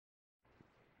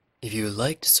If you would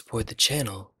like to support the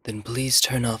channel, then please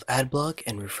turn off adblock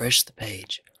and refresh the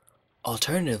page.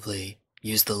 Alternatively,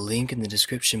 use the link in the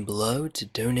description below to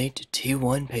donate to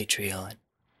T1 Patreon.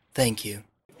 Thank you.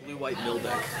 Blue-white mill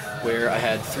deck, where I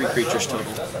had 3 creatures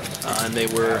total, and they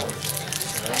were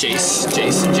Jace,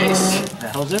 and Jace.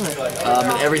 That'll do it.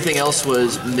 And everything else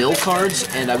was mill cards,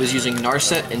 and I was using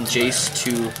Narset and Jace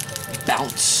to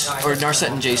bounce, or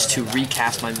Narset and Jace to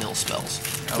recast my mill spells,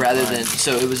 rather than,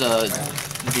 so it was the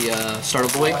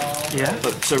Startled Awake. Yeah.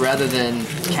 But so rather than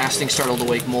casting Startled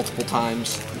Awake multiple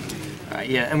times. Alright,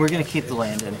 yeah, and we're gonna keep the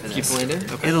land in for this. Keep the land in?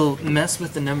 Okay. It'll mess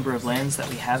with the number of lands that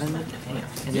we have in the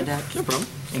deck. No problem.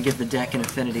 And give the deck an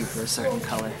affinity for a certain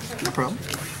color. No problem.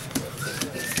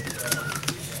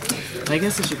 And I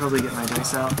guess I should probably get my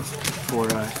dice out for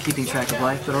keeping track of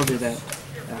life, but I'll do that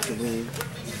after we leave.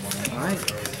 Alright.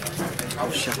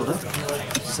 I'll shuffle up.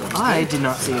 So I did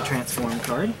not see a transform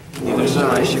card. Neither did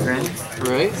I. Chagrin.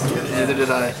 Right? Neither did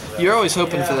I. You're always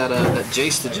hoping for that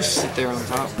Jace to just sit there on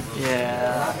top.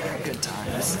 Yeah, good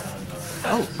times.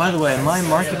 Oh, by the way, my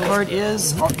market card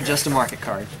is just a market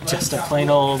card. Just a plain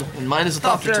old And mine is a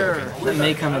Thopter token. that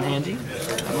may come in handy.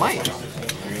 It might.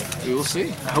 We will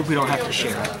see. I hope we don't have to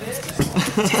share it.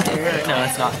 No,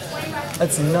 it's not.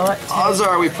 That's not. Odds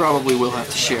are we probably will have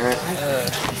to share it.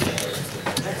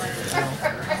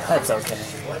 That's okay.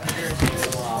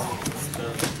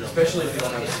 Especially if you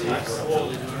don't have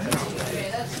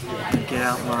Get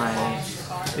out my.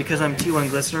 Because I'm T1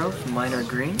 Glycerol from Minor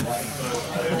Green,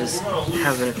 I just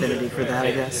have an affinity for that,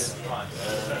 I guess.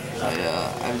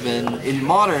 I've been, in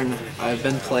Modern, I've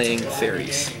been playing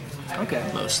fairies. Okay.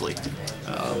 Mostly.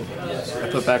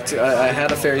 I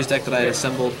had a fairies deck that I had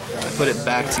assembled. I put it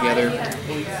back together,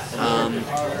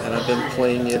 and I've been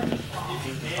playing it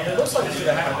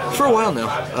for a while now.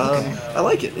 I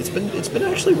like it. It's been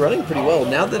actually running pretty well.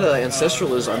 Now that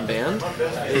Ancestral is unbanned,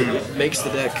 it makes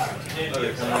the deck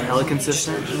Hella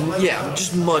consistent. yeah,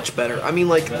 just much better. I mean,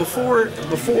 like before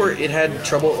it had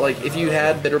trouble. Like if you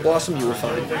had Bitter Blossom, you were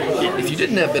fine. If you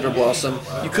didn't have Bitter Blossom,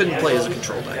 you couldn't play as a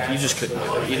control deck. You just couldn't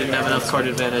do it. You didn't have enough card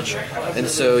advantage, and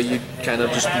so you kind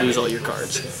of just lose all your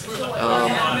cards.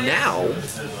 Now,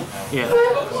 Yeah.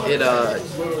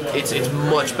 it's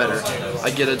much better.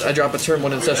 I drop a turn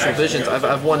 1 Ancestral Visions.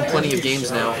 I've won plenty of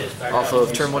games now off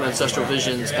of turn 1 Ancestral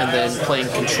Visions and then playing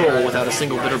Control without a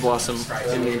single Bitter Blossom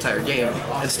in the entire game,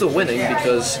 and still winning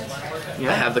because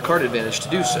I have the card advantage to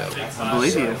do so. I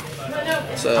believe you.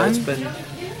 So it's been.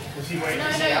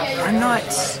 I'm not.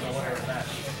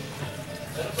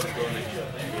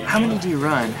 How many do you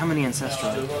run? How many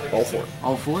Ancestral? All 4.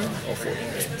 All 4? All 4.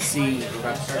 See,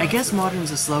 I guess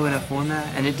Modern's a slow enough format,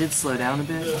 and it did slow down a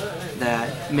bit,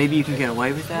 that maybe you can get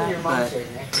away with that, but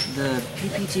the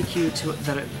PPTQ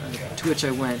to which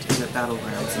I went is at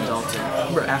Battlegrounds in Dalton,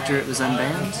 after it was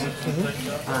unbanned.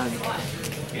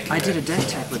 I did a deck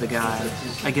tech with a guy.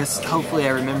 I guess, hopefully I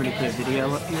remember to put a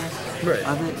video up here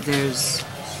of it.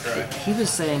 He was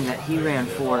saying that he ran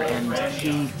 4 and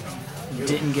he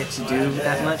didn't get to do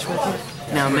that much with it.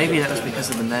 Now maybe that was because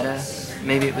of the meta.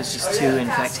 Maybe it was just too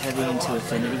infect heavy and too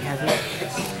affinity heavy.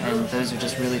 And those are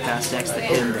just really fast decks that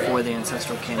hit him before the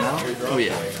Ancestral came out. Oh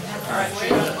yeah.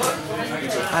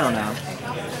 I don't know.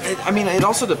 I mean, it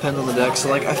also depends on the deck. So,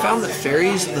 like, I found that the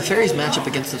fairies match up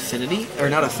against affinity, or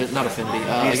not affinity,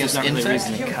 against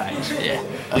infect. Yeah,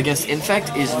 against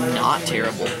infect is not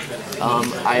terrible.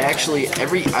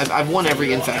 I've won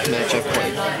every infect match I've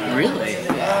played. Really?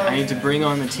 I need to bring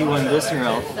on the T1 listener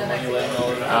elf.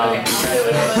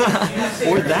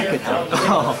 Or that could help.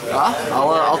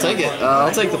 I'll take it.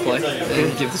 I'll take the play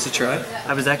and give this a try.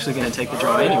 I was actually going to take the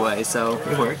draw anyway, so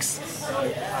it works.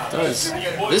 It does.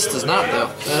 This does not, though.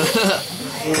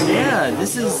 Yeah,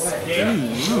 this is.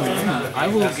 I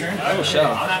will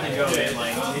shove.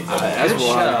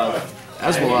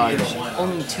 As will I.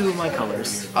 Only 2 of my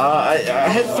colors. I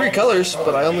had 3 colors,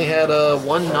 but I only had 1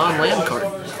 non-land card.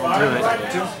 I'll do it.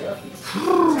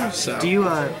 So. Do you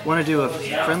want to do a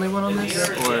friendly one on this,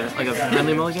 or like a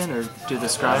friendly mulligan, or do the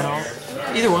scry and all?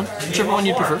 Either one, whichever one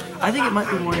you prefer. I think it might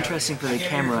be more interesting for the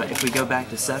camera if we go back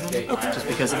to 7, just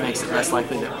because it makes it less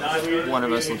likely that one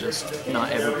of us will just not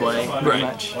ever play very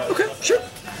much. Okay, sure.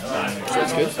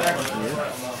 Sounds good.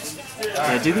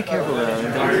 Yeah, do be careful though.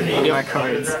 They're my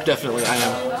cards. Definitely, I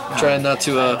am. Trying not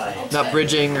to, not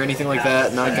bridging or anything like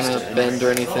that. Not gonna bend or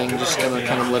anything. Just gonna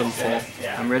kind of let them fall.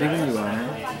 I'm ready when you are, man.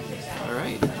 All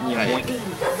right. Yeah.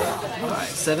 All right,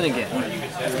 7 again.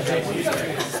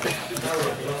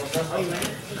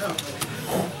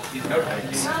 There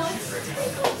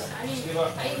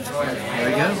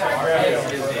we go.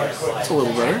 It's a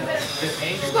little better.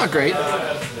 It's not great.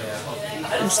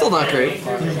 It's still not great,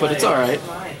 but it's alright.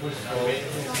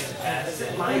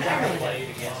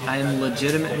 I am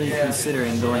legitimately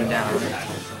considering going down.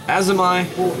 As am I,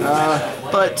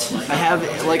 but I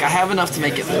have enough to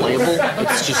make it playable.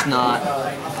 It's just not.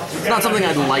 It's not something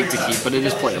I'd like to keep, but it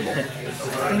is playable.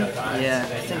 Yeah,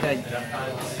 I think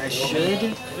I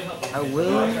should. I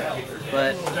will,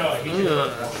 but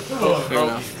Fair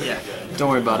enough. yeah. Don't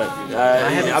worry about it. I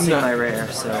haven't I'm seen not. my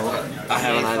rare, so I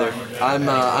haven't either. I'm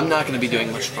not going to be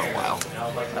doing much for a while.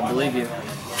 I believe you.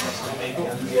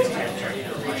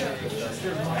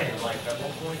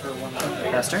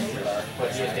 Pass turn.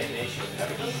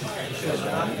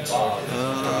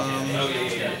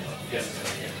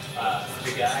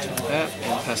 That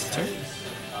and pass the turn.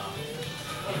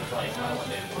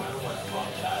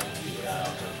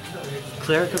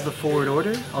 Cleric of the Forward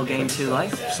Order. I'll gain 2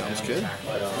 life. Sounds good.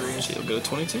 So you'll go to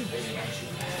 22.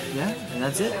 Yeah, and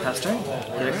that's it. Pass turn.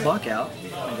 Get a clock out.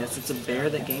 I guess it's a bear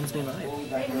that gains me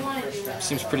life.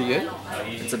 Seems pretty good.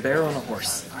 It's a bear on a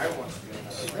horse.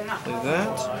 Like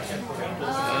that.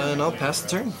 And I'll pass the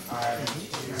turn.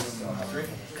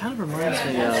 Kind of reminds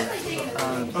me of,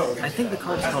 I think the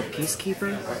card is called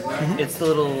Peacekeeper. It's the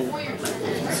little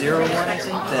 0/1, I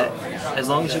think, that as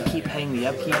long as you keep paying the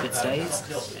upkeep, it stays.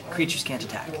 Creatures can't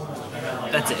attack.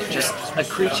 That's it. Just a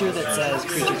creature that says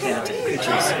creature can't attack. Creatures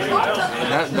can't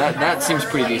attack. That seems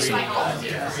pretty decent.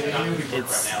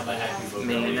 It's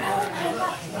mean.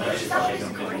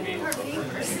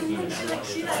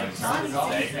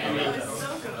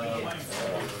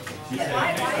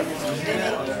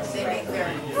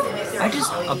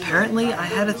 Apparently I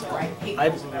have a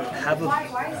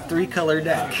 3-color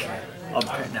deck.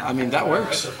 I mean, that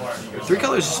works. 3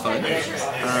 colors is fine.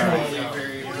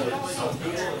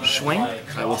 Swing.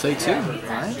 I will take 2.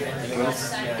 Alright.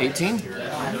 18.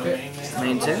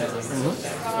 Main 2.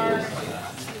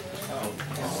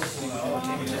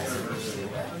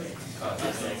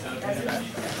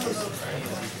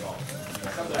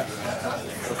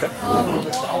 Okay.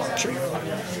 Sure.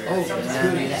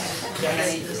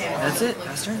 That's it.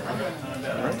 Pass turn.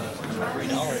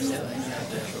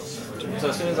 So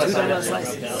as soon as $2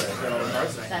 slice.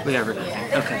 Whatever.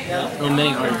 Okay. Little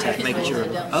mini heart attack, making sure.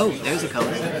 Oh, there's a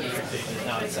color.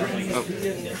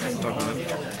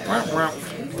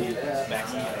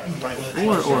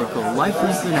 Or Oracle.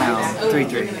 Lifeless Renown.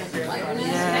 3/3.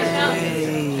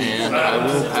 Yay! And I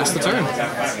will pass the turn.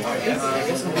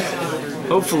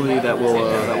 Hopefully that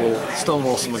will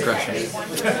stonewall some aggression.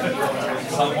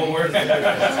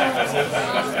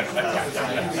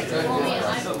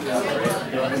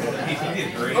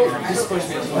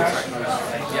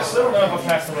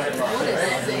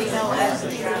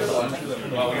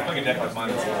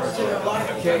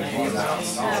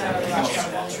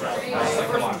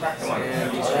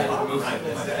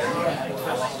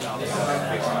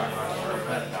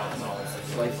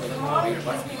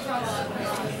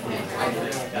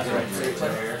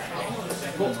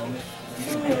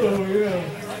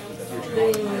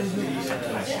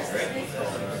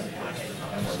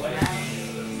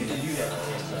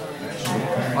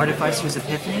 Artificer's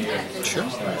Epiphany. Sure. Go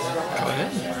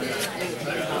ahead.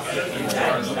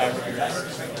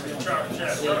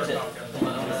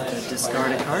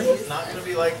 Discard a card. Not gonna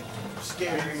be like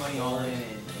scared your money all in.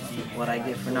 What I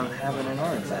get for not having an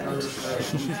artifact.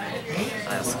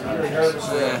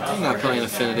 Yeah, I'm not playing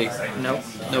Affinity. Nope.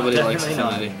 Nobody likes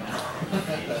Definitely Affinity.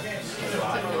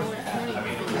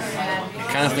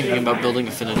 Kind of thinking about building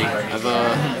Affinity. I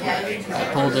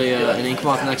pulled an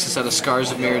Inkmoth Nexus out of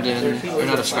Scars of Mirrodin, or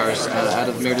not of Scars, out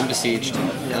of Mirrodin Besieged,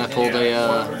 and I pulled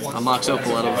a Mox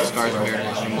Opal out of Scars of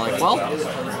Mirrodin. I'm like, well,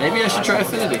 maybe I should try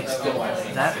Affinity.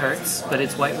 That hurts, but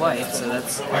it's white, so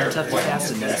that's tough to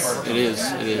cast in this. It is.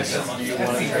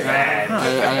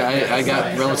 I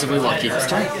got relatively lucky.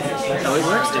 Oh, it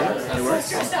works, dude. It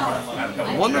works.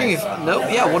 I'm wondering if, nope,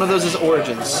 yeah, one of those is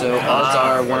Origins, so odds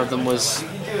are one of them was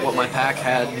what my pack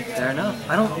had. Fair enough.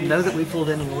 I don't know that we pulled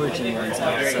any Origin ones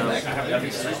out, so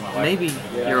maybe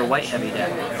you're a white heavy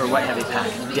deck, or white heavy pack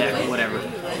deck, whatever.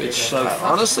 Which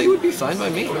honestly would be fine by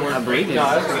me. I believe you. You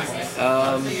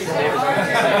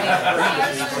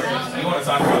want to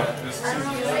talk about this?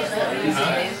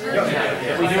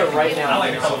 If we do it right now,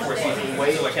 wait,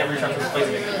 every time we play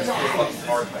it,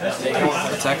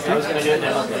 Attack I was going to do it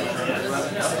now.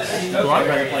 I'd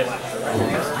rather play last.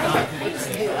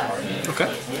 Okay.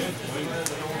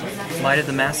 Might of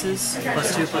the Masses,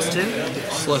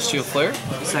 +2/+2. Celestial Flare.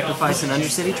 Sacrifice an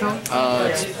Undercity Troll.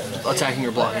 It's attacking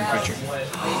your blocking creature.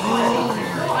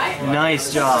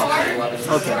 Nice job.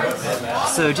 Okay.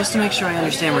 So just to make sure I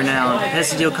understand Renown, it has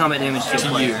to deal combat damage to a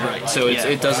player. You, right. So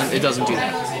it doesn't do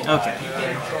that. Okay.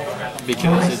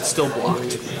 because it's still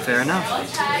blocked. Fair enough.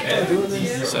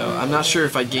 So I'm not sure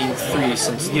if I gained 3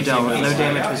 since You don't. No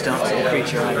damage was dealt to the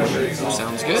creature either.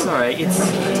 Sounds good. Sorry, it's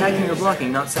attacking or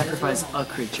blocking, not sacrifice a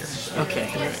creature.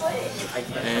 Okay.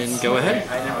 And go ahead.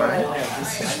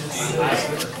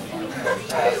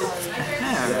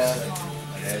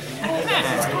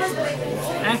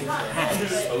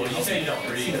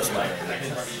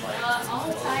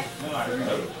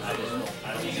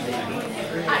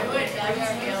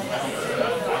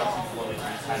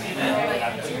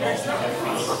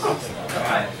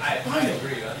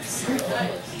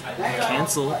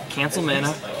 Cancel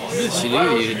mana. Yes, you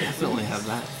do. You definitely have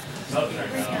that.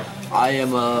 I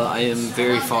am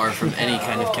very far from any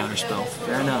kind of counterspell.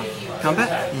 Fair enough.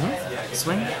 Combat?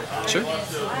 Swing? Sure.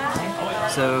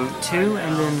 So 2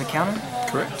 and then the counter?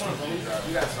 Correct.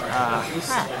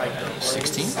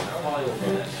 16.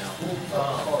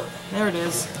 There it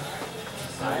is.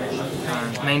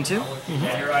 Main 2?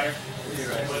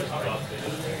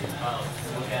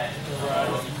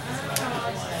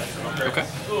 Okay.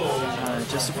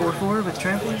 Just a 4/4 with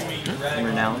trampling. And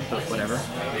renown, but whatever.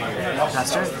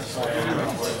 Pass turn.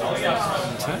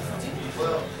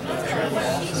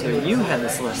 So you had the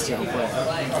Celestial player.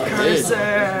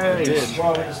 I did.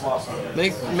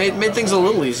 Made things a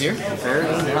little easier. Very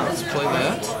enough. Let's play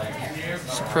that.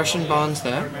 Suppression bonds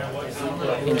that.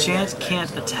 Enchant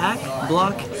can't attack,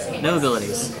 block, no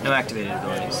abilities, no activated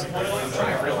abilities.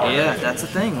 Yeah, that's a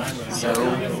thing. So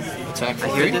Attack for I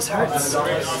hear 3. this hurts. All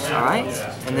right,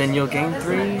 and then you'll gain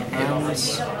 3, and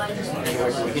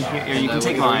you can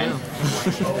take mine. All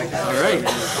right,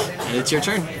 and it's your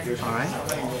turn. All right.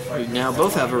 We now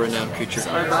both have a renowned creature.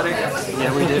 Sorry, buddy.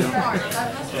 Yeah, we do.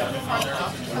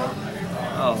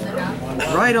 Oh,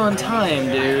 right on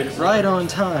time, dude. Right on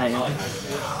time.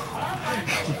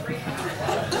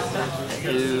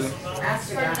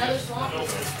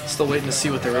 Still waiting to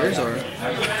see what the rares are.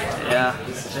 Yeah,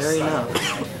 fair enough.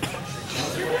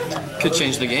 Could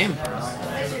change the game.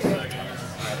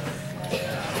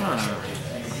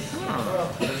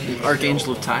 The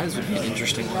Archangel of Tides would be an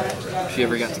interesting one if you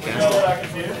ever got to cast it.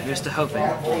 Here's to hoping.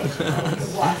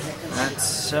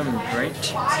 That's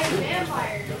great.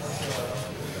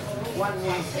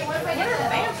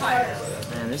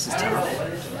 Man, this is tough.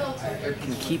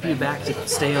 Can keep you back to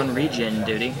stay on regen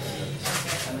duty,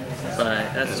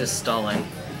 but that's just stalling.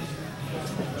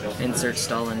 Insert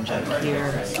stalling jump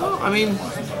here. Well, I mean,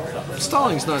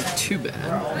 stalling's not too bad.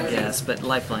 I guess, but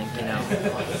lifelink, you know,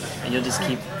 and you'll just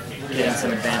keep getting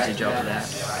some advantage off of that.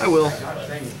 I will.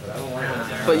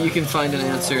 But you can find an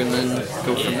answer and then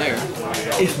go from there,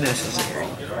 if necessary.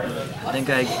 I think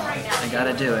I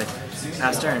gotta do it.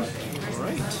 Pass turn.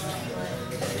 Alright.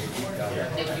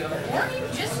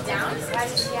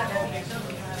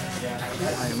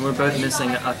 Alright, we're both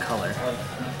missing a color.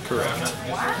 Correct.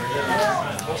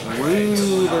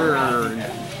 Wooburg.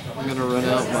 I'm gonna run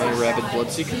out my Rabid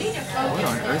Bloodseeker. What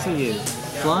on earth are you?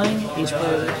 Flying, each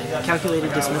player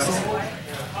calculated dismissal.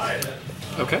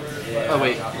 Okay. Oh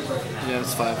wait. Yeah,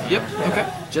 it's 5. Yep. Okay.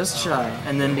 Just shy.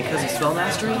 And then because of spell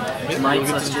mastery, Might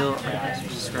Celestial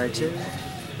Scry 2.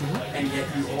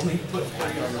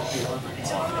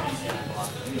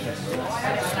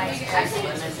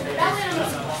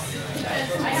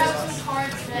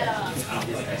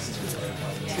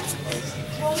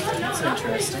 That's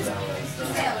interesting.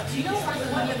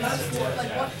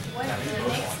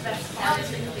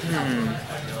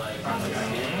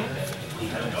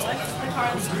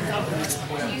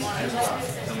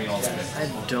 I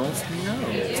don't know.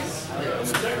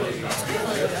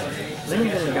 Then I'm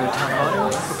gonna go top auto.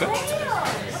 Okay.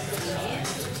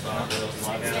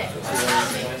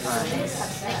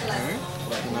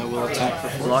 And I will attack for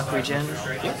 4. Block regen.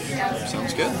 Yep.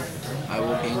 Sounds good. I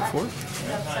will gain 4.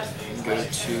 And go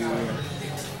to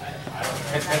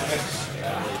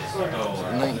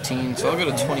 19. So I'll go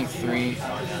to 23.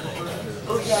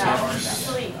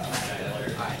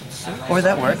 Or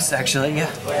that works, actually,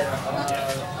 yeah.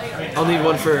 I'll need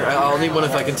one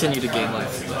if I continue to gain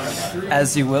life.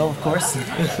 As you will, of course.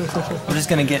 I'm just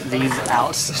gonna get these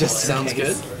out. Just Sounds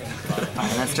good.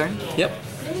 Alright, that's turn. Yep.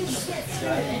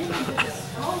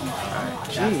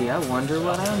 Gee, I wonder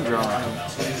what I'm drawing.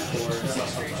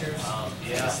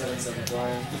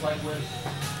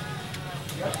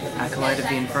 Acolyte of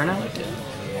the Inferno.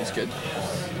 That's good.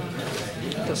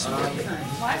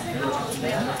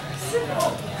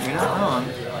 You're not wrong.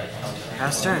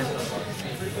 Pass turn.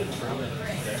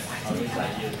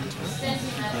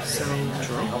 So,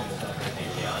 draw.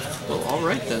 Well,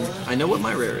 alright then. I know what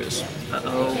my rare is.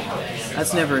 Uh-oh.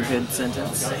 That's never a good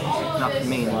sentence. Not for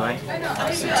me, anyway.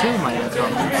 So 2 of my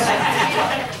uncommons.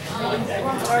 I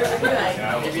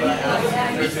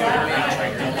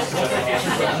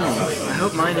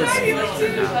hope mine is.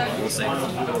 We'll see.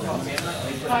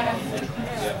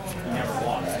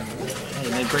 Hey, you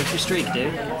may break your streak,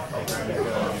 dude.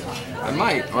 I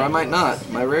might, or I might not.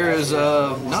 My rare is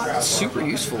not super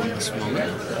useful in this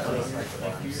moment.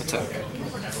 Attack.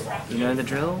 You know the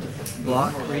drill?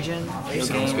 Block, regen, you'll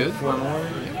Sounds gain good. 4 more.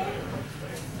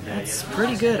 That's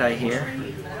pretty good, I hear.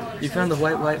 You found the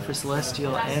white for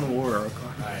Celestial and Oracle.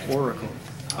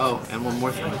 Oh, and one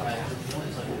more thing.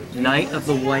 Knight of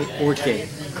the White Orchid.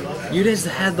 You just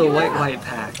had the white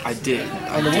pack. I did.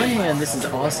 On the one hand, this is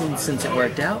awesome since it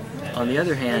worked out. On the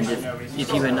other hand,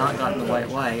 if you had not gotten the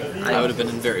white, I would have been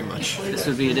in very much. This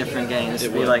would be a different game. This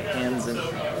would be like hands and.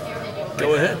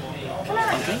 Go ahead.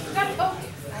 Okay.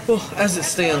 Well, as it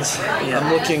stands, I'm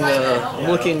looking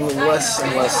less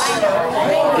and less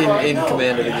in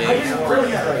command of the game.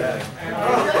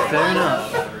 Fair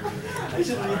enough.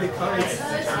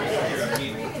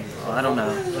 Well, I don't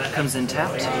know. That comes in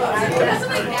tapped.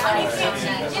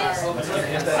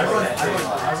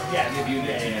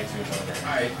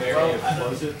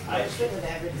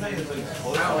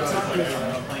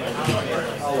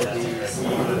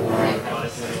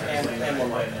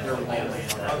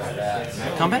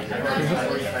 Combat?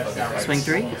 Swing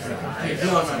 3?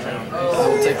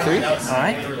 We'll take 3.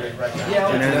 Alright.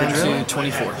 Down to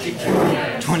 24.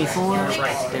 24.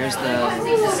 There's the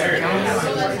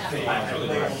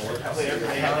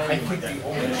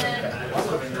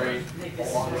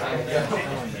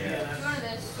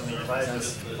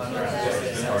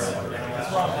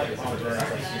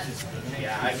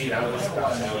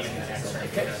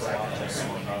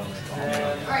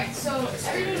Alright, so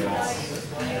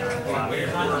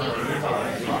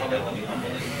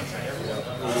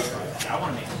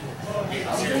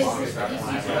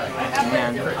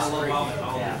man.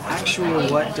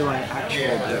 Actually, what do I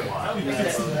actually do?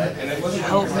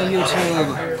 Help me,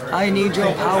 YouTube. I need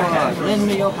your power. Lend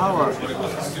me your power.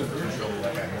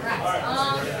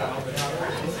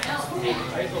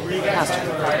 Faster.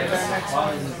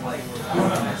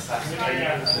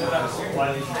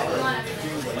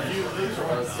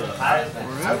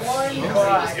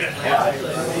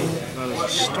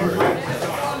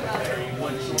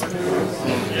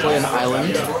 Play an island.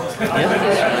 Yep. And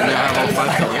now I have all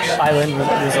 5 colors. Island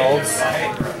results.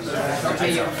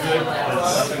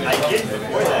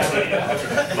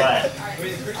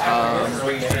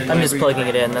 I'm just plugging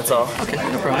it in, that's all. Okay,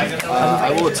 no problem.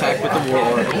 I will attack with the War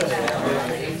Oracle.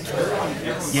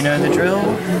 You know the drill?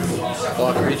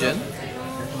 Block regen.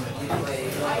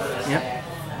 Yep.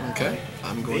 Okay,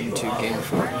 I'm going to gain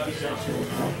 4.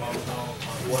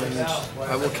 And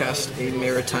I will cast a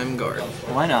Maritime Guard.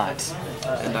 Why not?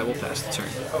 And I will pass the turn.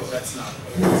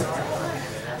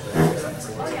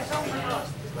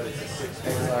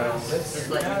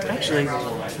 Actually,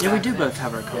 yeah, we do both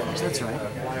have our colors, that's right.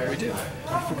 We do.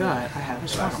 I forgot, I have a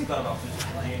swamp.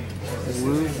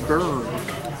 Woo bird.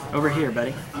 Over here,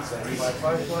 buddy.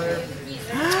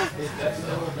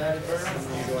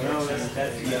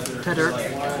 Tedder.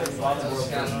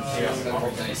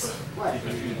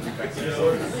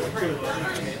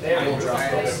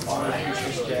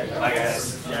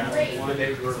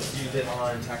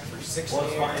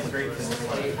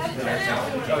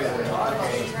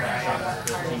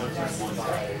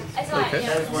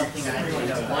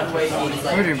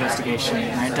 Murder investigation.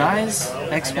 When it dies,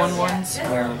 X11s,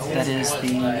 where that is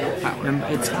the power.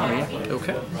 It's power, yeah.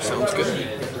 Okay, sounds good.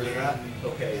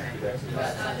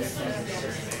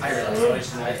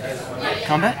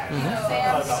 Combat?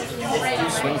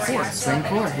 Swing 4. Swing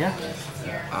 4, yeah.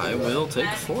 I will take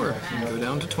 4 and go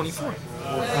down to 24.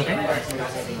 Okay.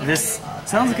 This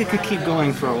sounds like it could keep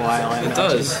going for a while. It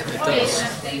does. It does.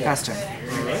 Faster.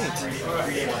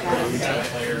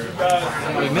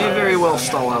 We may very well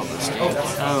stall out this game.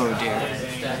 Oh dear.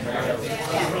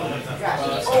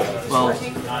 Well,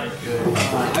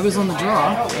 I was on the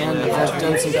draw, and I've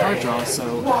done some card draws,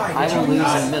 so I will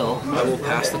lose in mill. I will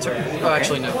pass the turn. Oh,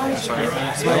 actually, no. Sorry.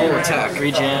 So I will attack.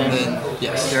 Regen. And then,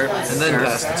 yes. Dirt. And then Dirt.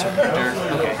 pass the turn.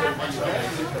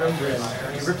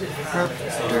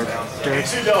 Dirt. Okay.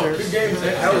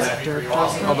 Dirt.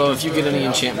 Although, if you get any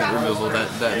enchantment removal,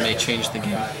 that may change the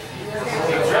game.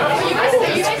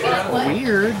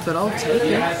 Weird, but I'll take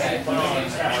it.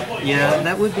 Yeah,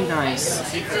 that would be nice.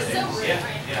 Thank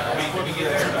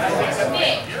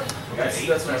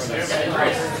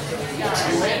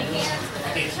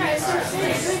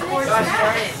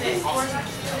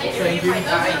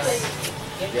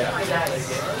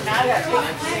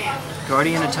you.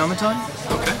 Guardian Automaton.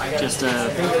 Okay. Just a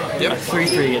Yep.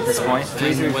 3/3 at this point.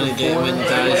 3/3 And when for when it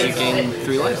dies, you gain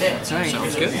 3 life. That's right.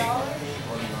 Sounds good.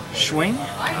 Swing.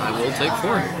 I will take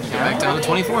 4. Go back down to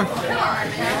 24.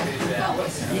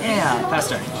 Yeah,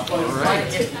 faster.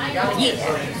 Alright.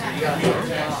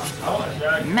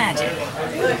 Magic.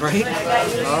 Right?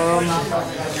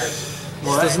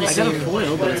 Well, I got a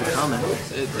foil, but it's a common.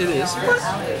 It is,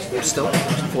 but still,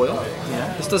 it's a foil.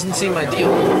 Yeah. This doesn't seem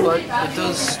ideal, but it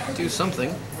does do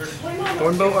something.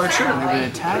 Thornbow Archer. It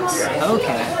attacks.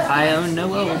 Okay. I own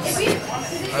no elves.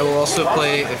 I will also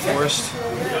play a forest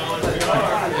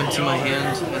into my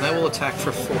hand, and I will attack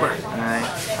for 4. Alright.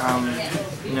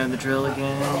 You know the drill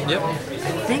again. Yep. I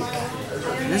think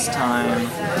this time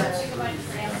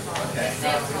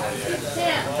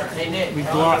we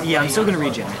block. Yeah, I'm still gonna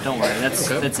regen it. Don't worry. That's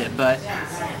it. But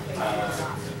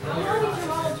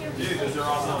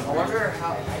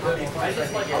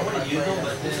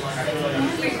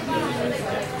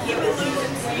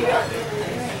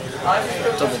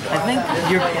I think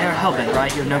you're hellbent,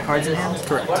 right? You have no cards in hand.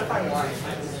 Correct.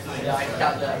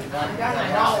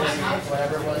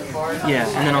 Yeah,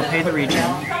 and then I'll pay the regen.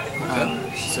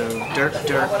 So dirt,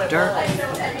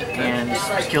 and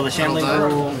kill the shambling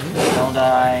rule. They'll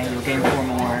die. You'll gain 4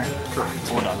 more.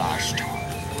 For the last.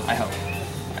 I hope.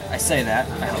 I say that.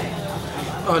 I hope.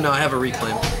 Oh no, I have a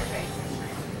reclaim.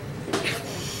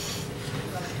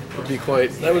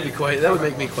 That would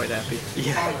make me quite happy.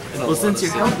 Yeah. Well, since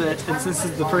you're hellbent, and since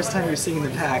this is the first time you're seeing the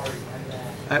pack,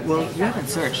 well, you haven't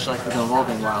searched like the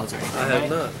Evolving Wilds or anything. I have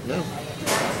not. No.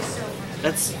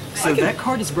 That's so. That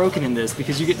card is broken in this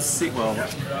because you get to see. Well.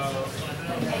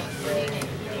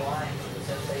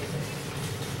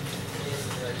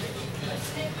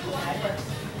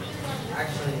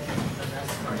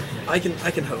 I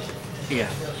can hope. Yeah.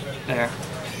 There.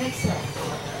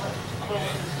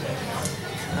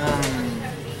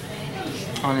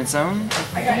 On its own,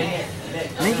 I think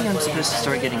maybe I'm supposed to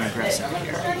start getting aggressive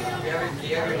here.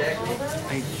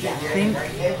 I think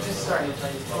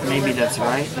maybe that's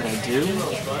right, but I do.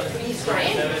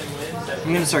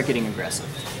 I'm gonna start getting aggressive.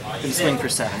 I'm gonna swing for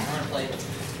 7.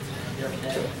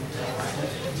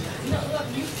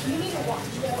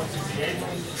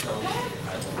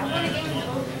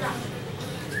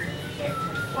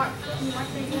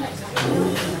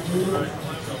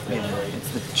 Yeah,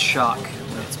 it's the chalk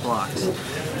when it's blocked.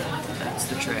 That's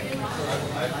the trick.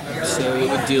 So it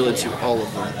would deal it to all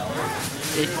of them.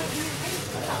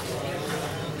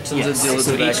 Yes, it deals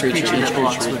so to that each creature that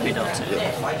blocks would be dealt to.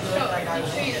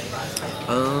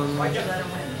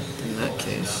 In that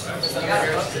case.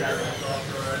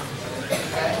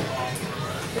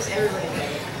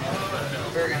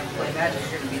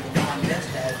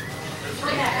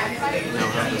 Now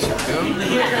how does it go?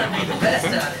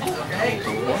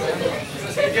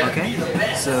 Okay,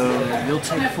 so you'll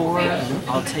take 4.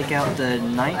 I'll take out the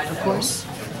knight, of course.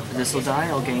 This will die.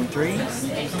 I'll gain 3.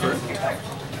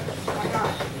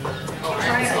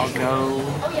 I'll go.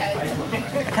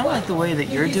 I kind of like the way that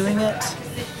you're doing it,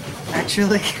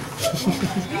 actually.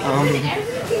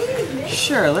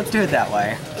 Sure, let's do it that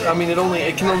way. I mean,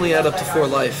 it can only add up to 4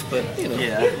 life, but you know,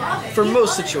 Yeah. for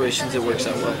most situations it works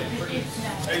out well.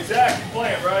 Hey Zach, you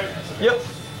playing, right? Yep.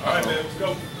 Alright man, let's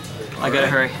go. I gotta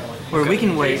hurry. Or we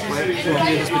can wait. We can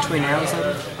do this between now and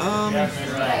 7.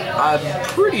 I'm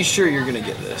pretty sure you're gonna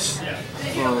get this.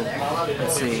 Well,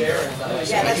 let's see. You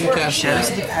can cast Shadows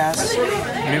of that. the Past.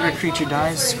 Whenever a creature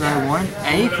dies, scry 1.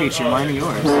 A creature, mine or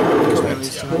yours.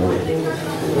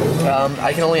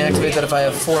 I can only activate that if I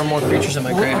have 4 or more creatures in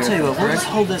my Well, graveyard. I'll tell you what. We'll just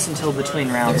hold this until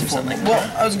between rounds or something. Well,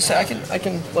 I was gonna say I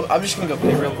can. I'm just gonna go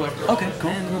pay real quick. Okay,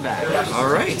 cool. And we're back. All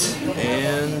right,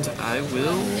 and I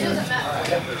will.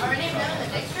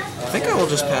 I think I will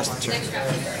just pass the turn.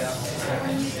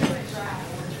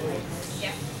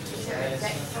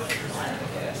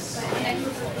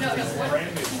 No,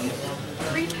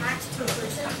 3 packs to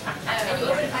first. And you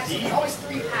open packs, there's always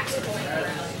 3 packs going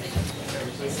around.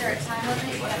 Is there a time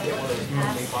limit?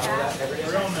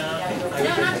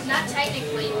 No, not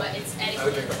technically, but it's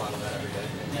etiquette.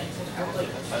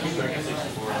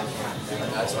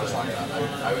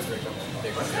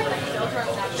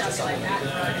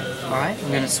 Alright,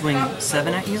 I'm gonna swing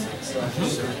 7 at you.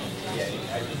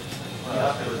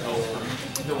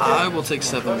 I will take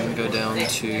 7 and go down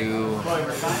to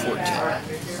 14.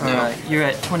 Alright, you're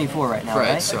at 24 right now,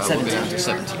 right? Right, so I will go down to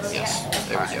 17. Yes,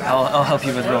 there we go. I'll help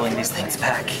you with rolling these things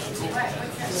back.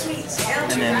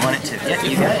 And then 1 at 2. Yeah,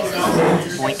 you got it.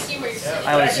 Boink.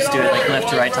 I always just do it like left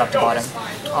to right, top to bottom.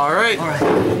 All right. Alright.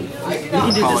 We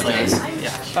can do this later.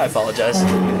 Yeah. I apologize.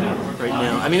 Right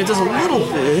now, I mean, it does a little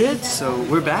bit. So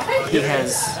we're back. He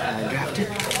has drafted.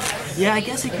 Yeah, I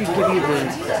guess it could give you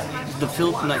the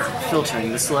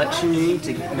filtering, the selection you need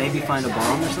to maybe find a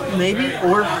bomb or something. Maybe,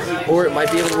 or it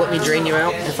might be able to let me drain you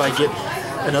out if I get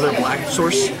another black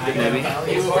source. Maybe.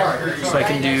 So I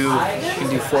can do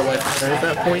 4 life per turn at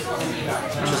that point,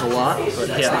 which is a lot, but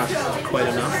that's not quite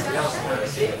enough.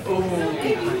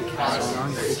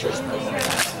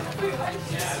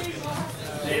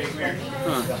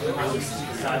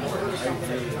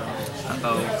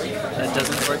 Uh-oh. That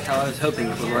doesn't work how I was hoping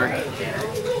it would work.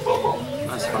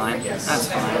 That's fine. That's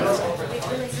fine.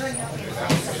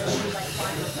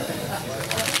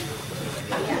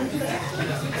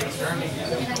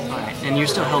 Alright, and you're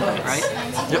still hellbent, right?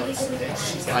 Yep.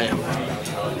 I am.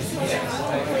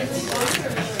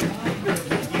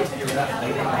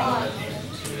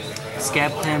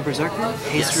 Scab Clan Berserker,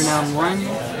 haste renown 1,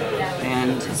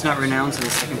 and it's not renowned, so the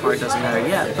second part doesn't matter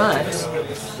yet, but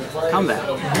combat.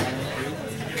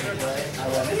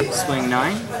 Swing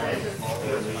 9.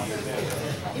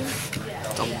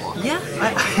 Yeah,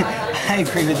 I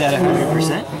agree with that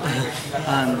 100%.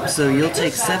 So you'll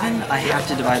take 7. I have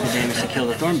to divide the damage to kill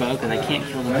the Thornbow, because I can't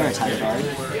kill the Maritime Guard.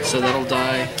 So that'll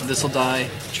die. This'll die.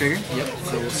 Trigger? Yep.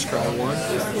 So we'll scry 1.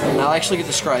 And I'll actually get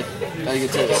to scry.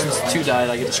 Since 2 died,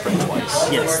 I get to scry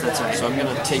twice. Yes, that's right. So I'm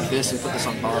gonna take this and put this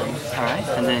on bottom. Alright,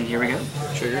 and then here we go.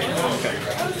 Trigger. Okay.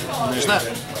 And there's that.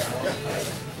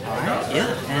 Alright,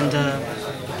 yeah, and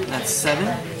that's 7.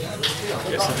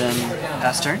 So then,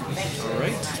 pass turn.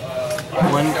 Alright.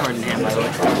 1 card in hand, by the way.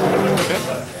 Okay.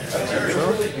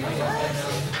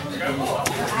 I'm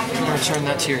gonna return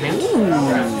that to your hand.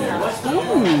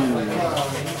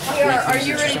 Are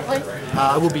you ready to play?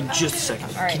 I will be in just a second.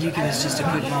 Can you give us just a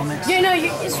quick moment? Yeah, no,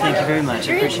 it's fine. Thank you very much.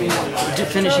 I appreciate it.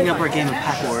 Finishing up our game of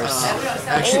Pack Wars.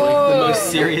 Actually, The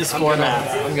most serious format.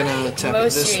 I'm gonna tap it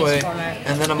Most this serious way, format.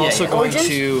 and then I'm also going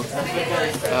to.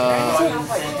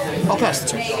 I'll pass the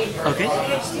turn. Okay.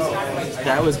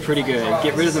 That was pretty good.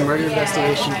 Get rid of the murder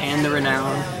investigation and the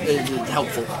renown.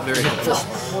 Helpful, very helpful.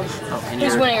 Oh, and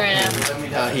Who's you're- winning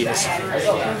right now? He is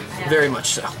very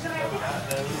much so.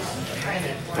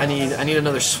 I need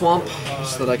another swamp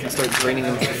so that I can start draining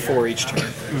them for 4 each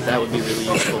turn. That would be really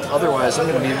useful. Otherwise, I'm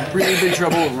going to be in really big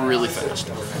trouble really fast.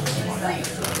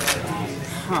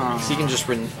 Huh. So he can just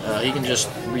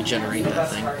regenerate that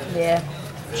thing, Yeah,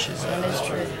 which is that is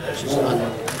true.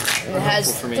 unhelpful It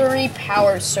has for me. 3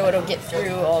 powers, so it'll get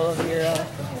through all of your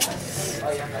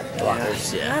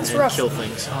blockers. Yeah, That's and rough. kill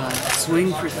things.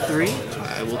 Swing for 3.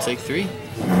 I will take 3.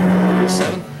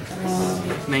 7.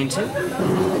 Main 2.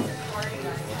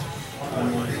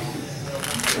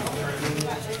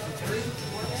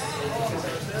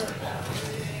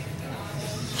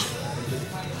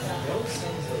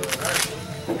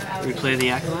 Replay the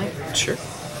Acolyte. Sure.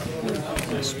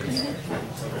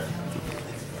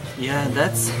 Yeah,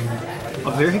 that's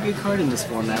a very good card in this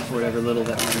format for whatever little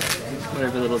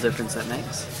difference that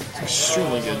makes. It's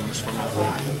extremely good in this format.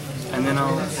 And then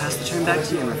I'll pass the turn back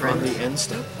to you, my On friend. the end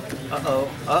step,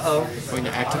 Uh-oh. going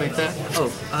to activate that.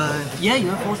 Oh, yeah, you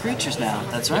have 4 creatures now.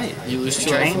 That's right. You lose 2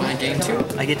 life Drain. when I gain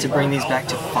 2. I get to bring these back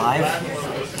to 5.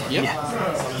 Yep. Yeah.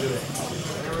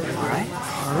 Alright.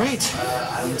 Alright.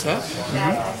 Untap.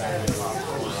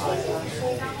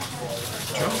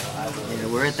 Yeah,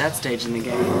 we're at that stage in the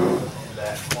game.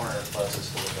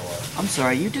 I'm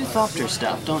sorry, you do Thopter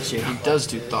stuff, don't you? He does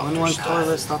do thought. 1/1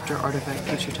 colorless Thopter artifact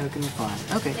creature token reply.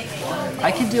 Okay.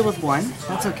 I can deal with 1.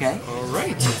 That's okay.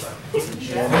 Alright.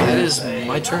 That is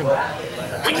my turn.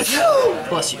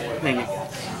 Bless you. Thank you.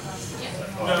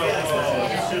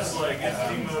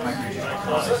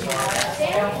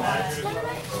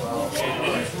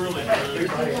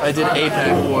 I did a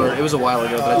pack war. It was a while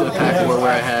ago, but I did a pack war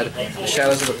where I had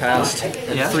Shadows of the Past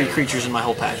and Yeah? 3 creatures in my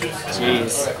whole pack.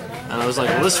 Jeez. And I was like,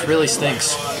 well, this really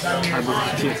stinks. I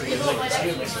believe you.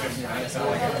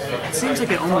 It seems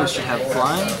like it almost should have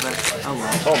flying, but oh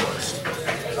well. Almost.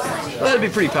 Well, that'd be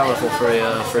pretty powerful for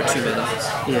a 2-mana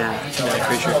Yeah.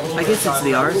 creature. I guess it's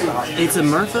the art. It's a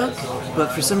merfolk,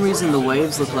 but for some reason the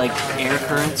waves look like air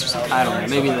currents or something. I don't know.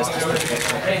 Maybe that's just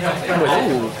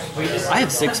Oh, I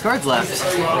have 6 cards left.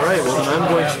 Alright, well then I'm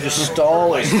going to just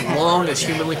stall as long as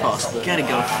humanly possible. Gotta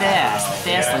go fast.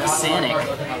 Fast like Sonic.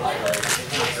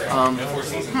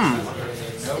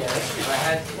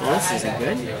 Well, this isn't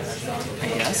good. I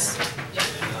guess.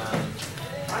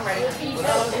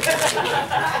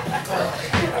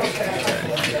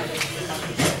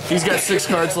 He's got 6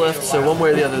 cards left, so one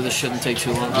way or the other, this shouldn't take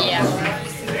too long. Yeah.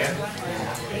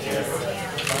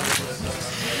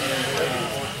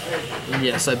 And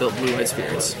yes, I built Blue-White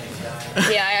Spirits.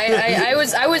 Yeah,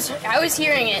 I was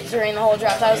hearing it during the whole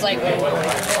draft. I was like,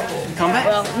 Combat?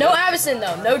 well, no Avacyn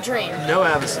though, no Dream. No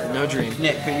Avacyn, no Dream.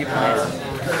 Nick, who you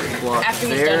playing? Block After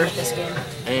he's done there with this game.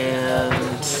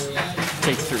 and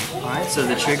take 3. Alright, so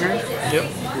the trigger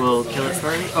Yep. will kill it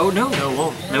first. Oh no! No, it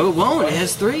won't. No, it won't. It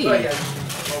has 3.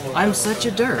 I'm such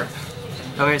a derp.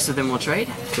 Okay, so then we'll trade?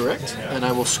 Correct. And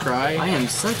I will scry I am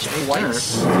such a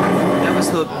twice. derp. That was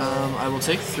the... I will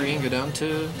take 3 and go down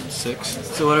to 6.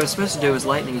 So what I was supposed to do was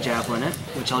lightning javelin it,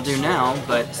 which I'll do now,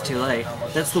 but it's too late.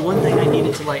 That's the one thing I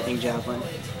needed to lightning javelin.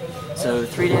 So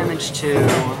 3 damage to...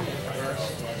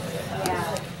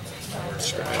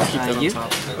 Scry. Keep that on you?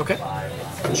 top. Okay.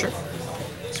 Sure.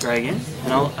 Scry again,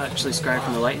 and I'll actually scry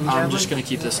from the lightning javelin. I'm just going to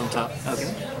keep this on top.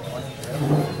 Okay.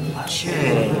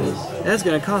 Okay. That's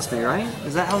gonna cost me, right?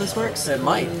 Is that how this works? It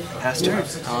might. Pass turn.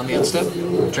 On the end step.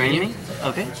 Drain me?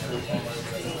 Okay.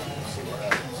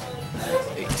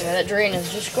 Yeah, that Drain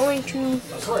is just going to...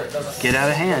 Get out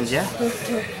of hand, yeah?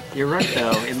 You're right,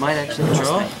 though. It might actually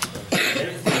Draw. cost me.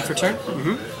 End for turn.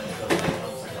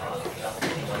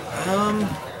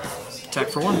 Attack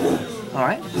for 1.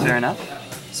 Alright, fair enough.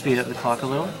 Speed up the clock a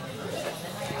little.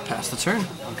 Pass the turn.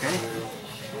 Okay.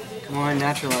 Come on,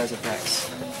 naturalize effects.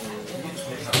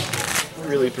 I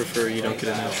really prefer you don't get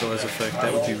a naturalize effect.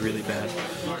 That would be really bad.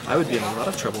 I would be in a lot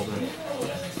of trouble then.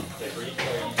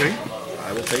 3.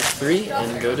 I will take 3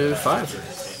 and go to 5.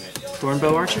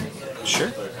 Thornbow Archer.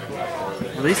 Sure.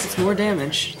 At least it's more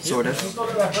damage, sort of.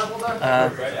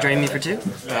 Drain me for 2.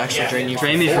 Actually, drain you.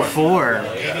 Drain me for 4.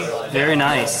 Very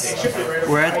nice.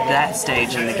 We're at that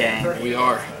stage in the game. We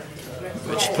are.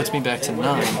 Which puts me back to 9,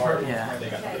 Yeah.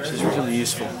 which is really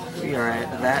useful. We are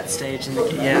at that stage in the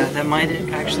game. Yeah, that might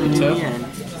actually do So? the end.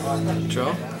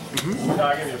 Draw.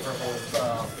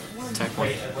 Attack 1.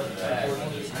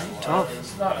 12.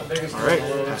 Alright,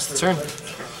 pass the turn.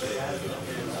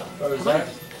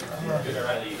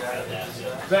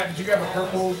 Zach, did you grab a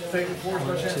purple fake before?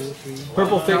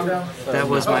 Purple fake. That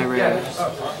was my rare.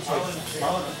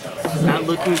 Not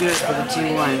looking good for the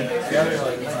T1.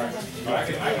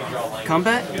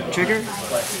 Combat? Trigger?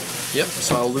 Yep,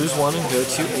 so I'll lose 1 and go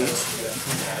to 8.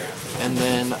 And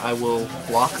then I will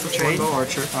block the Trade? Thornbow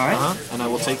Archer. Alright. And I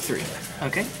will take 3.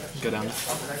 Okay. Go down to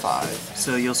 5.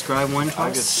 So you'll scry 1 I'll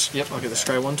twice? get, I'll get the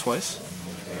scry 1 twice.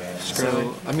 So-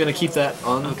 So I'm going to keep that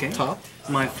on Okay. top.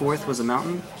 My 4th was a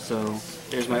mountain, so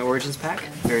there's my Origins pack.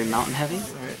 Very mountain heavy.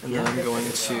 Alright, and then I'm going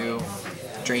to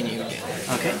drain you again.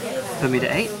 Okay. Put me to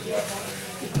 8.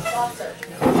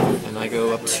 And I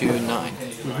go up to 9.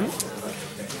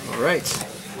 Alright.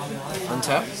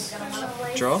 Untap.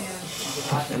 Draw.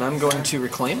 And I'm going to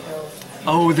reclaim.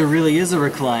 Oh, there really is a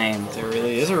reclaim. There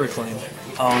really is a reclaim.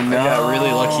 Oh no. I got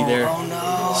really lucky there. Oh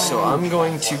no. So I'm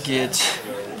going to get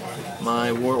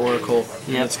my War Oracle, and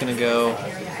Yep. it's going to go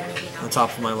on the top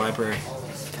of my library.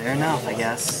 Fair enough, I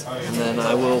guess. And then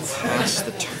I will pass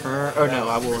the turn. Oh no,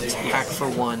 I will attack for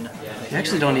 1. You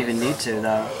actually don't even need to,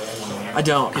 though, I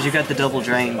don't. because you got the double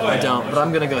drain. I don't, but I'm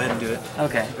going to go ahead and do it.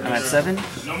 Okay, I'm at 7?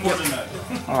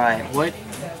 Alright, what?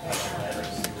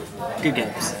 Good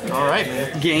games. Alright,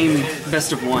 man. Game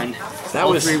best of 1. That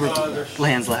All was- 3 were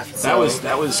lands left. That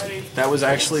So was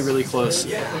actually really close.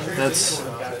 That's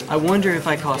I wonder if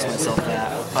I cost myself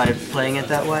that by playing it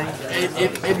that way.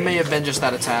 it may have been just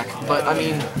that attack, but I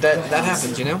mean that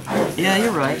happens, you know? Yeah,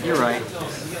 you're right, you're right.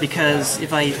 Because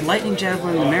if I Lightning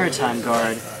Javelin the Maritime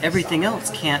Guard, everything else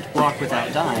can't block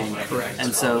without dying. Correct.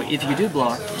 And so if you do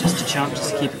block, just a chunk,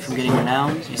 just to keep it from getting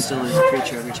renowned, you still lose a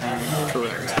creature every turn.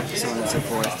 Correct. So on and so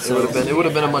forth. It would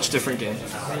have been a much different game.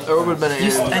 Or it would have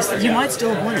been You might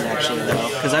still have won it actually though,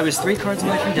 because I was 3 cards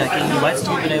away from decking. You might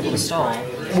still have been able to stall.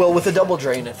 well, with a double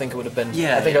drain, I think it would have been.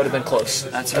 Yeah. I think I would have been close.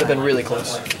 That's It would have been right. really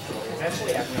close.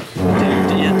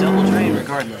 Yeah, double drain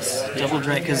regardless. Double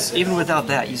drain, because even without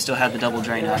that, you still had the double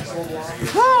drain up.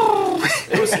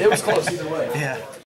 It was close either way. Yeah.